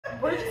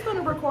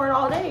can record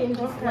all day and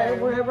just let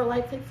wherever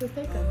life takes us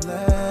take us.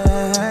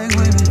 Black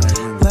women,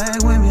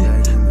 black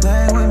women,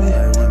 black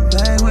women,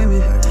 black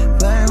women,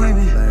 black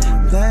women,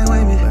 black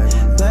women,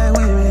 black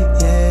women,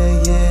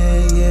 yeah,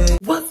 yeah, yeah.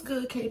 What's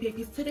good, K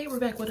babies? Today we're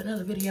back with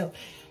another video,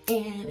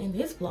 and in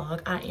this vlog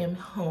I am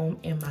home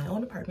in my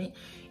own apartment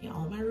and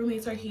all my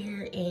roommates are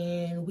here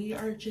and we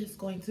are just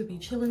going to be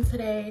chilling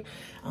today.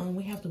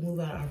 We have to move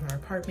out of our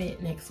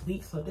apartment next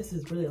week, so this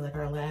is really like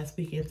our last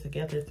weekend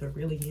together to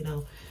really, you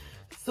know,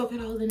 soak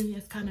it all in.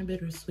 It's kind of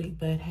bittersweet,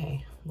 but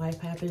hey, life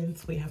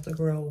happens. We have to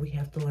grow, we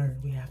have to learn,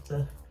 we have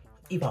to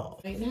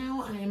evolve. Right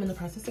now I am in the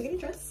process of getting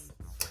dressed,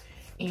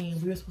 and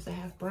we were supposed to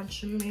have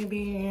brunch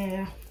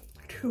maybe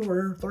 2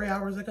 or 3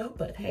 hours ago,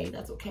 but hey,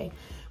 that's okay.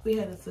 We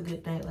had us a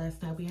good night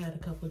last night. We had a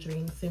couple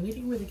drinks and we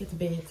didn't really get to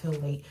bed till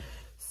late,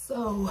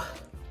 so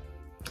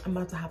I'm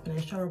about to hop in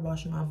the shower,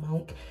 wash my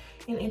monk,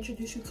 and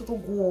introduce you to the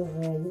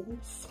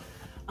girls.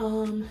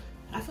 I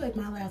feel like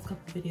my last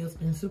couple videos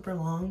been super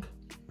long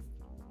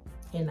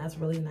and that's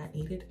really not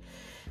needed,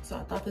 so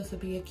I thought this would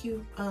be a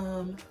cute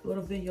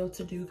little video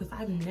to do, because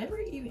I've never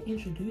even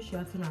introduced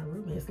y'all to my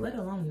roommates, let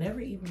alone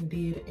never even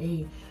did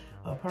a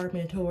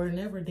apartment tour,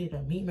 never did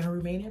a meet my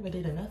roommate, never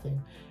did a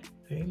nothing.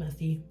 Very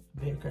musty,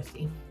 very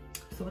crusty.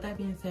 So with that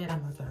being said, I'm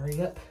about to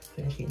hurry up,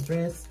 finish getting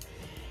dressed,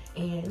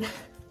 and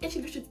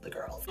introduce you to the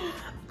girls.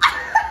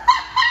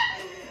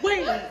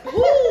 Wait,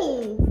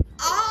 who?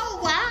 Oh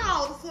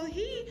wow, so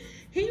he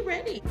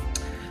ready.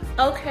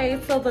 Okay,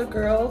 so the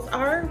girls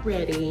are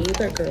ready.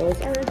 The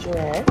girls are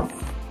dressed.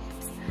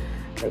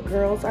 The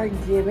girls are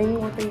giving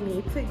what they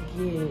need to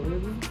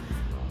give.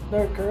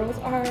 The girls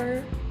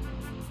are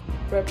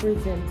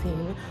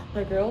representing.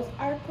 The girls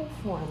are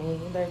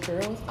performing. The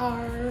girls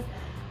are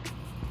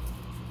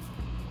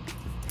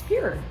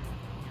here.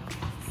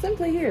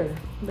 Simply here.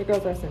 The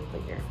girls are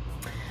simply here.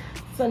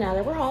 So now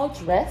that we're all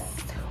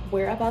dressed,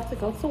 we're about to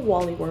go to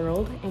Wally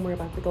World and we're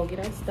about to go get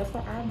our stuff for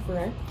our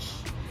brunch.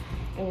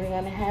 And we're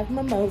gonna have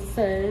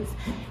mimosas,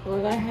 and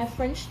we're gonna have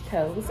French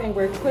toast, and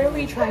we're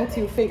clearly trying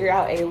to figure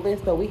out a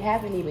list, but we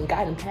haven't even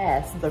gotten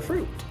past the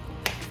fruit.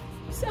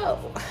 So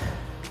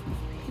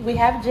we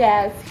have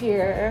Jazz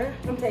here.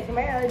 I'm taking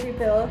my allergy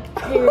pill.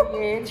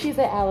 Period. She's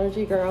an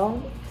allergy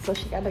girl, so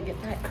she gotta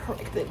get that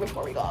corrected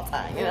before we go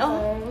outside, you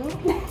know?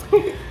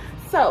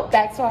 So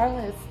back to our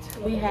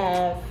list. We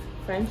have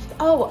French.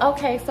 Oh,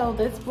 okay, so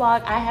this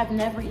vlog, I have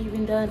never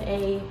even done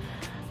a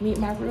meet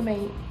my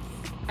roommate.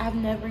 I've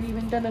never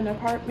even done an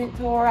apartment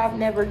tour. I've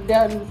never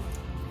done...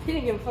 He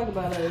didn't give a fuck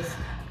about us.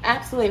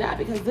 Absolutely not,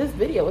 because this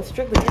video is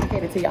strictly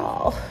dedicated to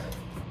y'all.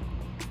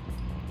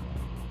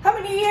 How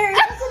many years?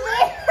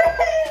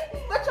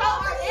 But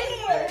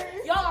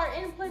y'all are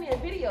in plenty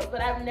of videos, but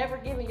I've never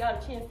given y'all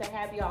a chance to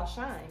have y'all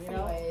shine, you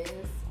know? Anyways,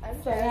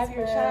 I'm So have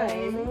your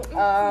shine.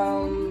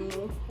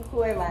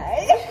 Who am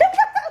I?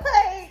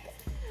 Like,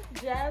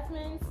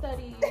 Jasmine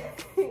studies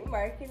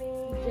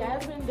marketing.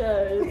 Jasmine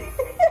does.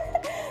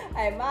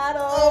 I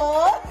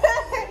model.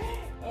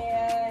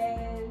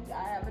 And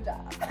I have a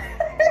job.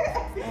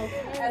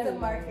 Okay. As a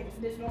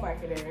digital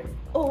marketer.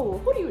 Oh,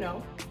 who do you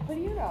know? What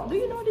do you know? Do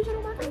you know a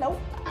digital marketer? Nope.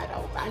 I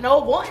don't. I know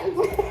one.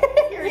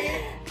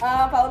 Period.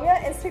 Follow me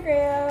on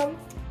Instagram,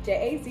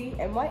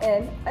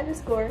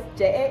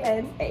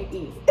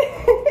 JAZMYN_JANAE.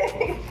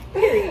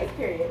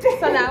 Period.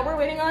 So now we're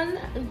waiting on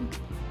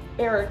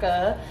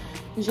Erica.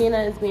 Gina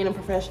is being a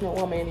professional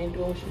woman and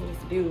doing what she needs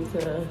to do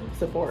to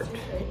support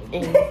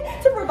and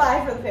to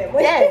provide for the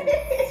family.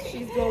 yes,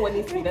 she's doing what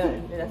needs to be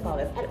done, and that's all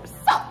that matters.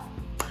 So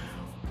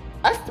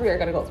us three are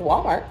gonna go to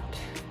Walmart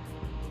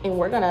and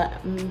we're gonna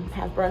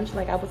have brunch,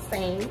 like I was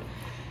saying.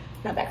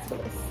 Now back to the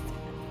list.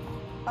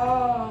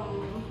 I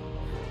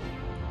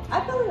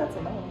feel like that's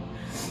enough.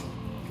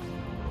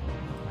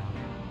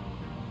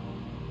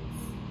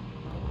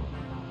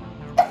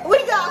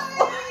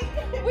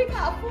 We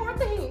got 4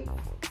 things.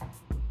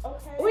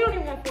 Okay. We don't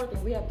even have 4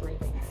 things. We have 3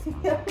 things.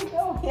 No,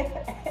 we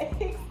have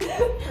eggs.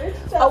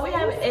 Oh, we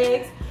have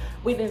eggs.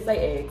 We didn't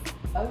say eggs.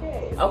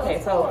 Okay. Okay,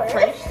 so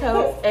French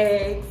toast,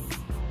 eggs,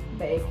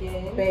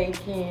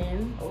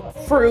 bacon,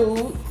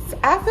 fruits.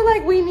 I feel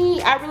like we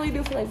need, I really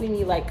do feel like we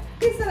need, like...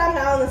 He said I'm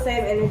not on the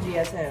same energy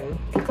as him.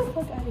 Get the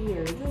fuck out of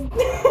here.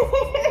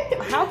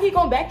 How he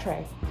gonna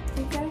backtrack?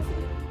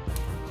 Exactly.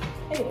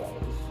 Anyways.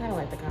 I don't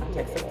like the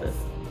context of this.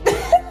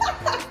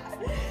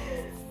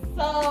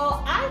 So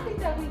I think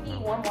that we need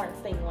one more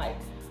thing, like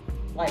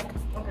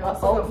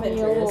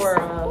oatmeal or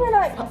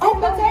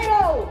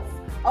potatoes.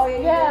 Oh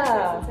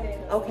yeah.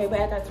 Okay, but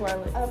add that to our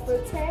list. A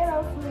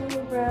potato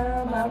flew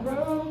around my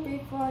room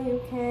before you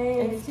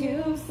came.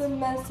 Excuse the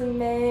mess I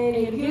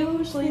made. It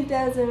usually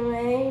doesn't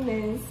rain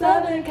in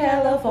Southern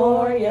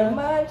California,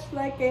 much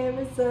like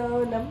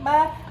Arizona.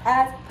 My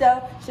eyes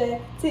don't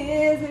shed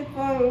tears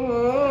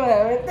before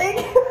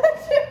everything.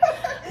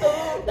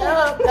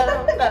 No.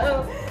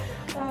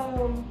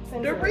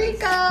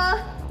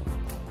 Eureka!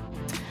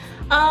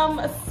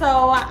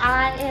 So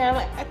I am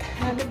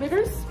kind of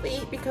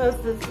bittersweet because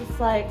this is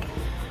like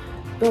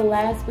the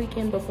last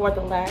weekend before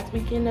the last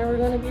weekend that we're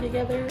gonna be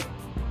together.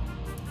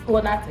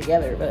 Well, not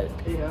together, but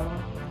yeah.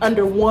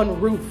 under one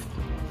roof.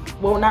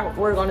 Well, not,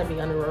 we're gonna be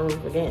under a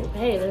roof again.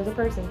 Hey, there's a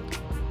person.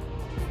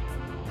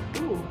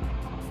 Ooh.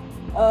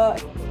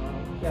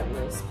 Yeah,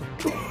 nice.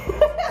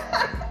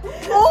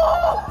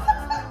 Oh!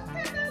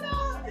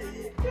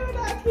 Do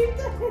not keep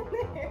that in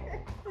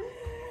there.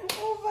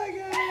 Oh my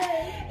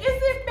god.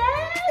 Is it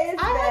bad?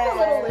 It's I bad. have a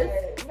little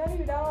list. No,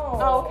 you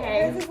don't. Oh,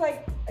 okay. This is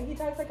like, he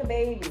talks like a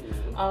baby.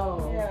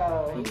 Oh.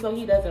 Yeah. So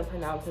he doesn't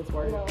pronounce his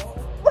words. No.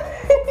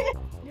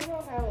 You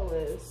don't have a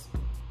list.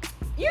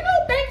 You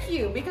know, thank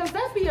you, because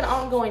that'd be an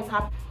ongoing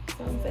topic.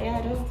 Some say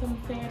I do, some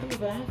say I do,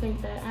 but I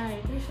think that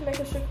You should make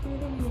a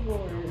charcuterie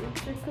board.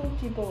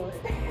 Charcuterie board.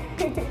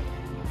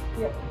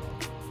 Yep.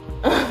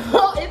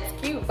 Oh,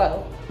 it's cute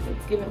though.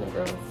 It's giving the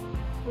girls.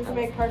 We can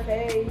make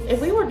parfaits. If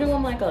we were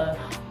doing like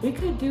we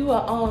could do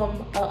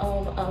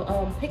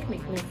a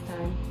picnic next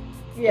time.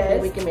 Yeah, Then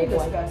it's we can make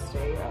one.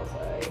 disgusting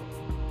outside.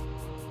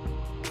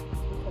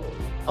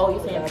 Oh, you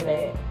saying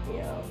today?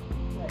 Yeah.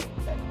 Like,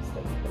 that's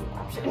the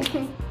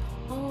option.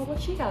 Oh,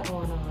 what she got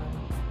going on?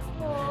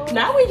 Aww.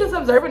 Now we just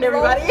observing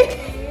everybody.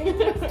 Is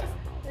it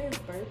his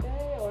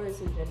birthday or is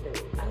it gender?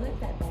 I like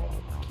that bag.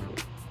 It's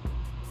cute.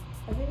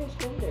 I think it's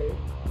gender.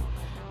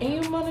 And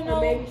you wanna know?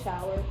 Or maybe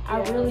shower. I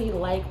Yeah. really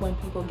like when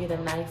people get a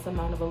nice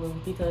amount of balloons,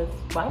 because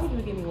why would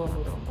you give me one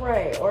balloon?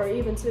 Right, or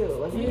even two.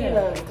 Like, you need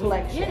a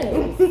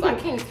collection. Yes. I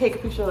can't take a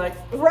picture like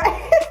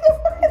Right.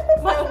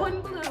 my one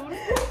balloon.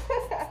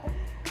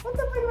 What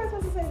the fuck am I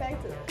supposed to say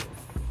back to this?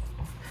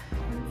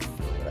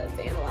 Let's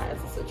analyze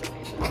the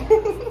situation.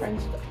 French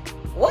stuff.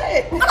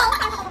 What?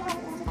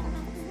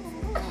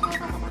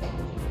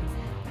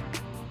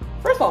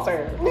 First of all,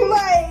 sir,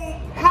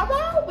 Like, how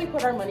about we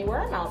put our money where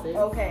our mouth is?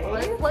 Okay.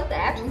 Let's let the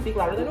actions speak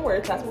louder than the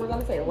words. That's what we're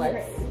gonna say.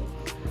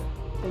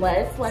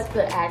 Let's let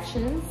the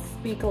actions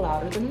speak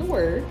louder than the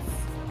words.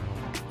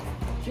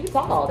 She can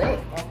talk all day.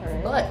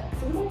 okay. But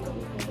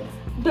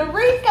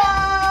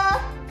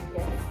Dorica!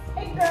 Yes.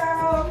 Hey,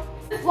 girl.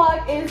 This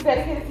vlog is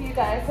dedicated to you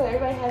guys, so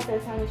everybody has their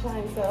time to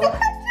shine. So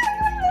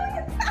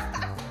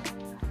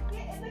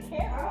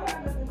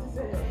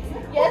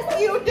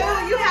yes, you do.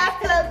 You have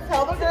to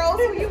tell the girls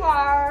who you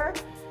are.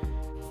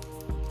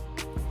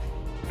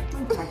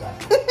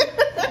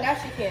 Now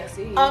she can't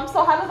see.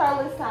 So how does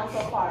our list sound so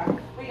far?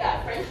 We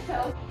got French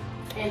toast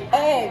and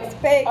Eggs,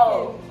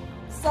 bacon,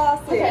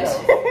 sausage.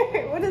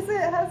 Okay. What is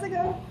it? How's it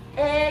go?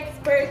 eggs,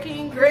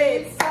 bacon,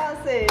 Grits, grits,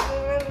 sausage.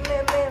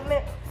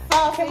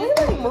 sausage. Can we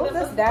like move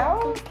this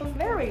down?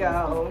 There we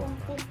go.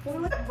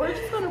 We're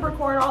just gonna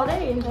record all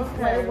day and just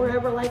Okay.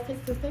 wherever life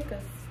takes us, take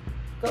us.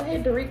 Go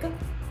ahead, Dorica.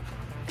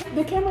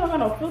 The camera got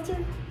no filter?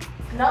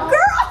 No. Girl!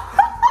 Oh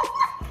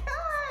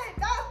my god!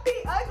 Not be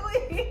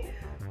ugly!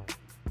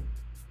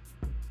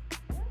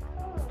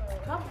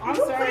 I'm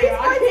You sorry. please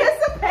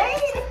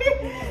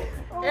participate!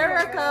 Oh my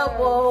Erica God.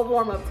 will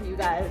warm up to you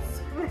guys.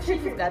 She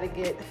just gotta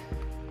get.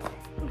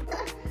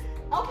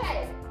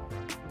 Okay.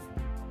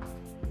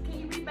 Can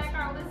you read back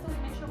our list so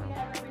we make sure we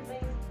have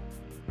everything?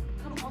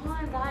 Come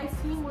on, guys,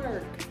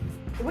 teamwork.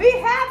 We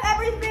have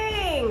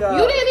everything!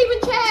 You didn't even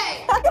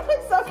check. I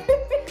was so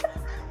confused.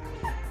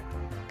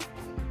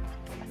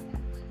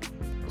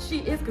 She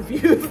is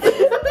confused.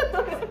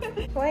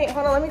 Wait,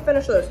 hold on, let me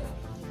finish this.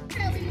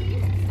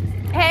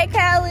 Hey,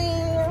 Kelly.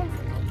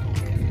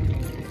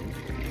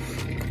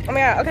 Oh my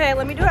god, okay,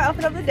 let me do an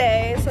outfit of the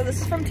day. So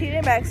this is from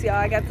TJ Maxx, y'all.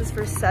 I got this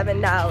for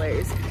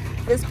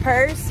 $7. This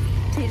purse,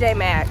 TJ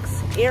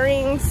Maxx.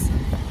 Earrings,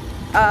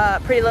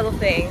 Pretty Little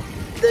Thing.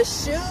 The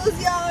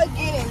shoes, y'all,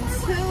 get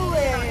into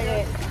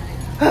it.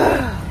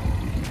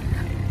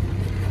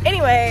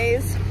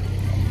 Anyways,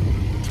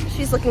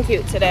 she's looking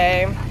cute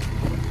today.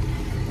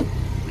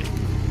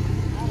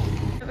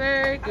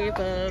 Never give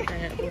up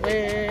that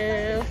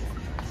will.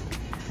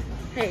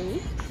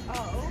 Hey.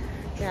 Oh.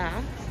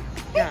 Yeah.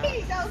 Yeah.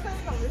 That was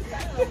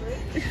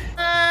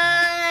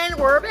And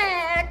we're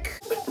back.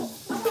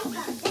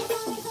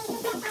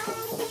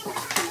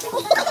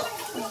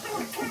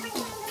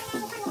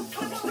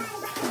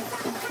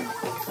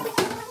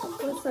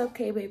 What's up,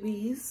 K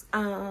babies?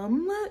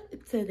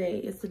 Today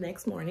is the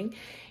next morning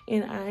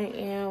and I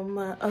am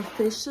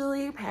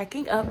officially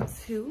packing up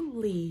to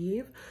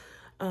leave.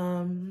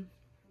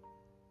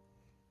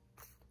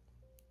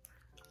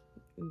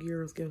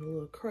 Gear's getting a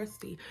little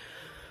crusty.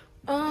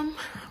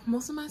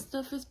 Most of my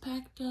stuff is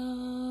packed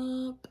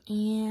up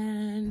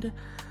and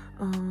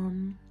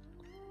I'm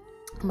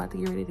about to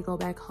get ready to go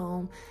back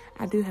home.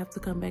 I do have to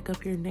come back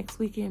up here next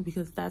weekend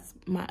because that's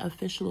my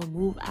official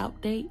move out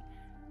date.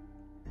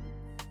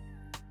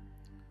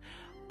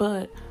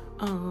 But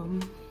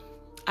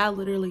I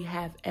literally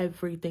have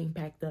everything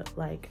packed up.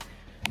 Like,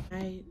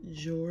 my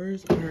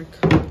drawers are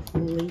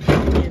completely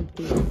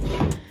empty.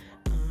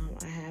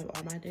 I have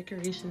all my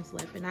decorations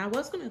left and I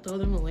was gonna throw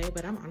them away,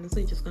 but I'm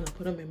honestly just gonna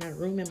put them in my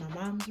room, in my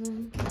mom's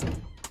room.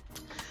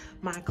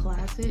 My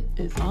closet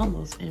is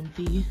almost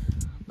empty,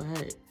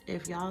 but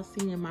if y'all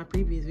seen in my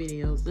previous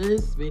videos,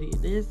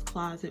 this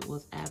closet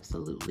was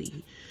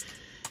absolutely,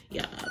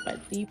 yeah,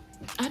 but deep.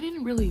 I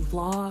didn't really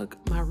vlog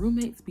my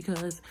roommates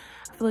because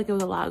I feel like there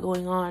was a lot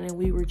going on and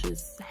we were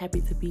just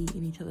happy to be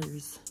in each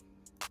other's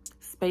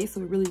space,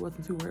 so we really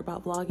wasn't too worried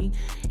about vlogging.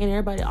 And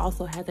everybody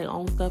also had their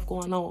own stuff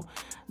going on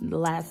the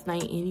last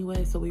night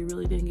anyway, so we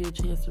really didn't get a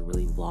chance to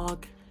really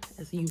vlog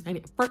as a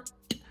united front.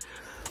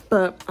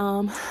 But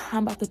I'm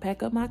about to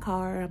pack up my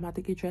car. I'm about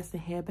to get dressed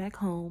and head back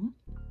home.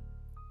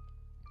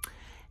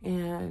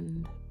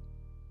 And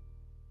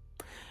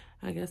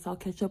I guess I'll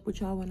catch up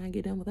with y'all when I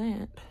get done with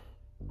that.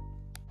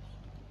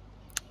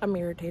 I'm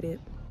irritated.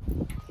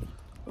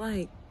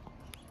 Like,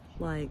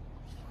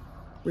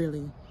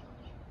 really.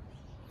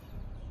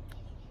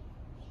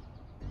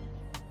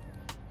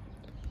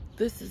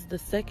 This is the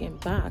second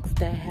box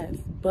that has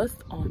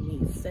bust on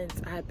me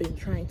since I've been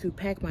trying to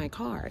pack my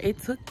car.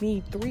 It took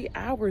me 3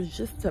 hours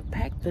just to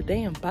pack the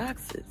damn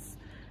boxes.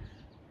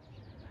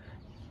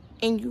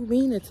 And you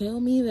mean to tell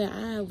me that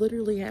I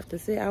literally have to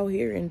sit out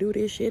here and do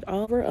this shit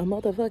over a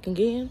motherfucking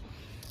again?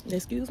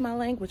 Excuse my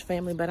language,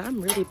 family, but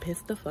I'm really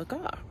pissed the fuck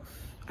off.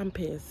 I'm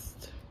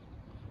pissed.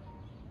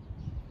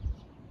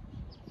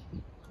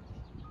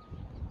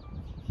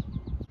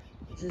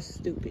 Just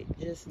stupid.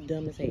 Just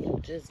dumb as hell.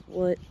 Just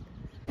what?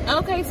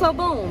 Okay, so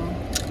boom.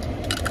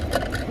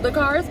 The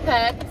car is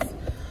packed.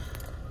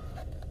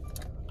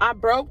 I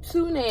broke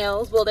 2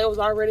 nails. Well, they was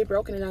already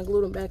broken and I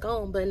glued them back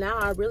on. But now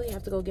I really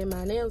have to go get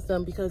my nails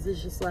done because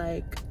it's just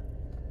like,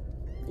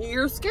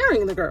 you're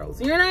scaring the girls.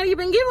 You're not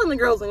even giving the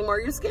girls anymore.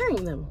 You're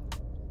scaring them.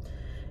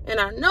 And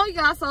I know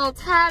y'all so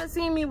tired of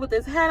seeing me with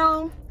this hat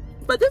on.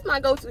 But this is my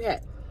go-to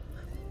hat.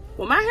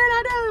 When my hair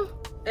not done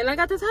and I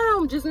got this hat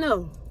on, just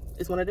know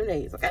it's one of them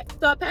days, okay?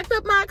 So I packed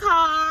up my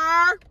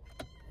car.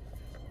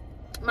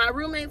 My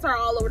roommates are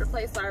all over the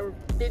place, so I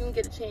didn't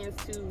get a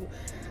chance to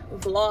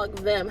vlog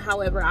them.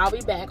 However, I'll be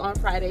back on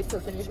Friday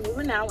to finish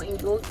moving out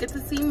and you'll get to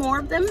see more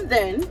of them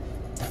then.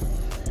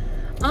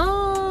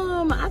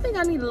 I think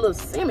I need a little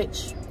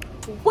sandwich.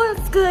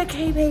 What's good,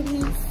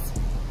 K-babies?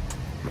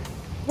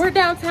 We're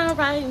downtown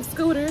riding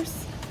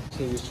scooters.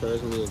 She just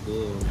charged me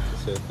again. It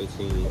said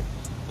 15.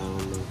 I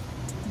don't know.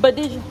 But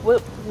did you,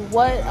 what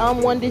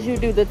one did you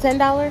do? The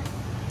 $10?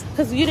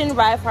 Because you didn't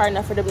ride far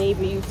enough for them to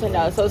even use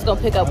 $10, so it's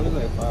gonna pick up. I was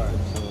like 5,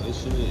 so it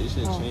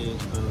should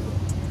change. I don't know.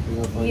 We're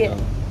gonna find out.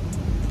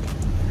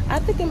 I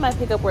think it might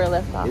pick up where it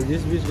left off. Is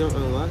this bitch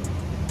gonna unlock?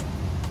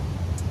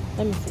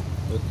 Let me see.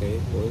 Okay,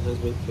 one has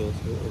been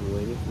canceled. I'm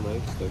waiting for my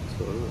accept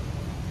to unlock.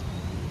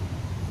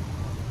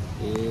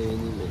 Any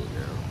minute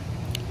now.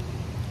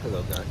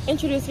 Hello, guys.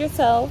 Introduce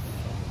yourself.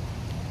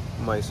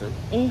 Myson.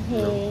 Mm-hmm.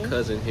 You know,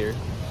 cousin here.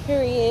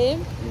 Period.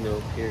 You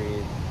know,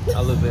 period.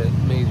 Olivet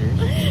Majors.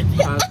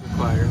 Class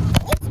required.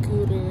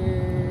 Scooters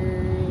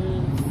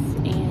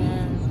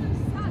and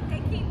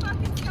They keep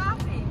fucking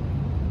stopping.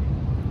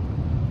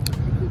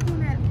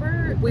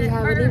 we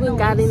haven't even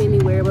gotten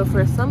anywhere, but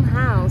for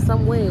somehow,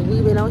 some way,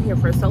 we've been on here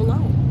for so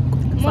long.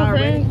 Come on,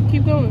 friend.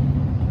 Keep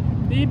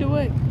going. Lead the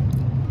way.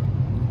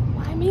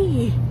 Why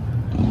me?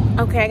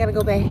 Okay, I gotta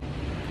go back.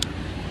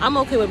 I'm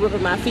okay with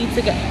rubbing my feet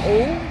together.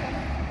 Oh.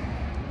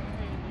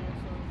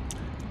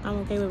 I'm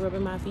okay with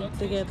rubbing my feet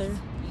together.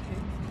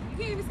 You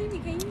can't even see me,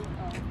 can you?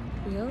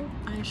 Yep,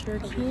 I sure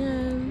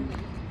can.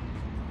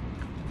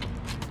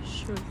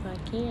 Sure as I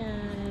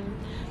can.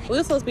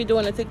 We're supposed to be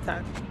doing a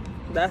TikTok.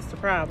 That's the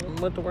problem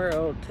with the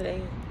world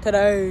today. Some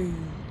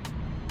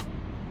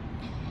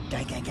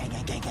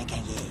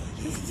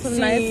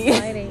nice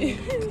lighting.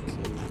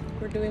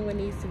 We're doing what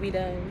needs to be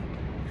done.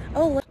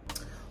 Oh,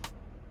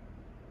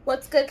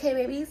 what's good,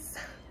 K-babies?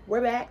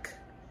 We're back.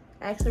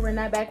 Actually, we're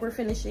not back. We're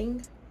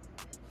finishing.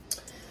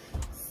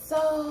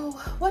 So,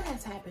 what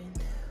has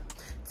happened?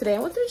 Today I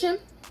went to the gym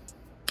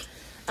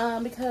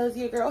because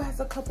your girl has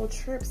a couple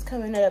trips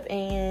coming up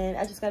and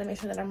I just got to make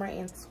sure that I'm right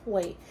in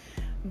weight.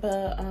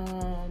 But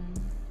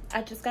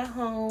I just got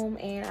home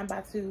and I'm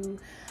about to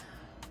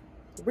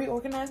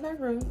reorganize my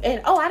room.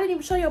 And oh, I didn't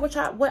even show you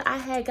what I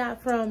had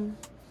got from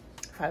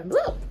Private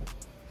Blue.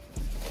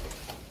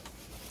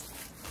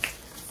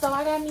 So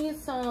I got me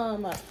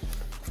some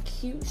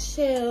cute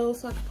shelves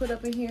so I can put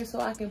up in here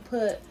so I can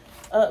put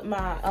up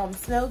my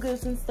smell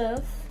goods and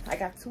stuff. I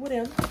got 2 of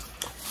them.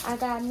 I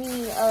got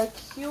me a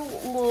cute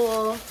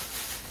little,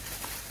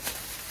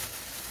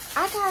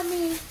 I got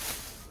me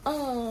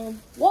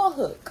wall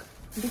hook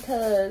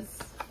because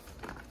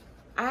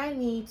I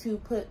need to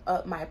put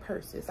up my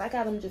purses. I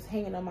got them just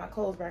hanging on my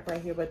clothes rack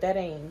right here, but that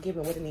ain't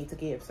giving what it needs to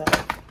give. So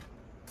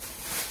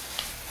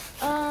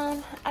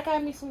I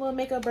got me some little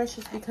makeup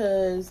brushes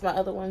because my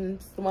other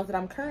ones, the ones that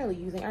I'm currently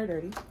using, are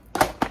dirty.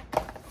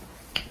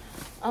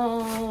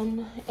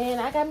 And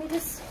I got me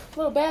this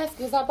little basket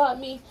because I bought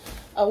me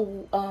a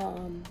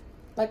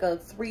like a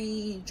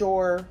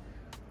 3-drawer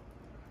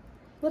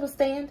little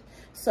stand.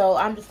 So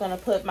I'm just gonna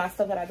put my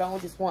stuff that I don't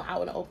just want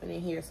out and open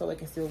in here so it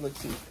can still look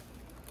cute.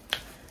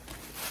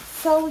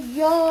 So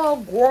y'all,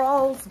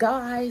 girls,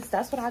 guys,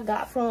 that's what I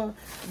got from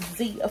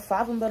the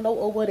 5 and Below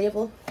or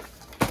whatever.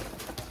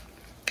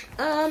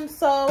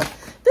 So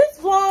this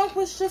vlog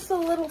was just a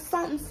little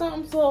something.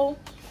 So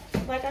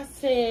like I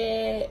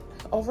said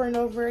over and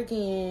over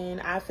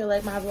again, I feel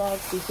like my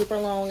vlogs be super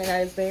long and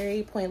that is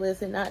very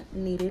pointless and not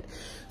needed.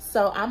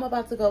 So I'm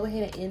about to go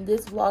ahead and end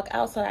this vlog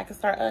out so I can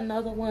start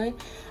another one.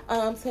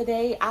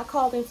 Today I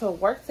called into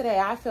work today.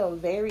 I feel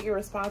very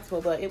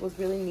irresponsible, but it was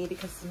really needed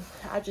because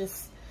I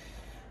just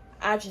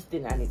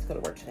did not need to go to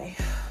work today.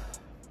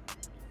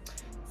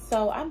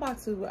 So I'm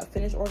about to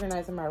finish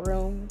organizing my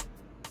room,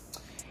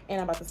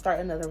 and I'm about to start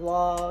another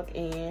vlog,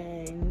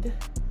 and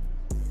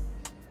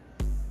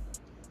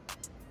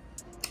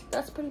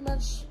that's pretty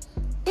much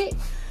it.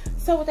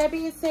 So with that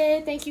being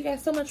said, thank you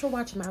guys so much for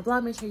watching my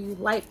vlog. Make sure you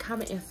like,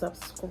 comment, and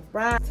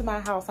subscribe to my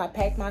house. I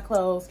packed my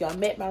clothes. Y'all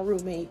met my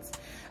roommates.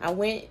 I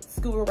went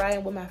scuba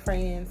riding with my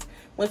friends.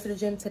 Went to the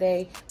gym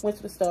today. Went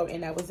to the store,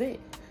 and that was it.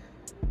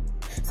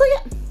 So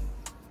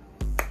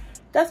yeah,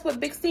 that's what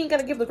Big C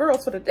gotta give the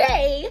girls for the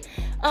day.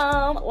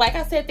 Like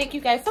I said, thank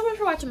you guys so much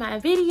for watching my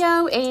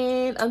video,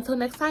 and until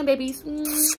next time, babies.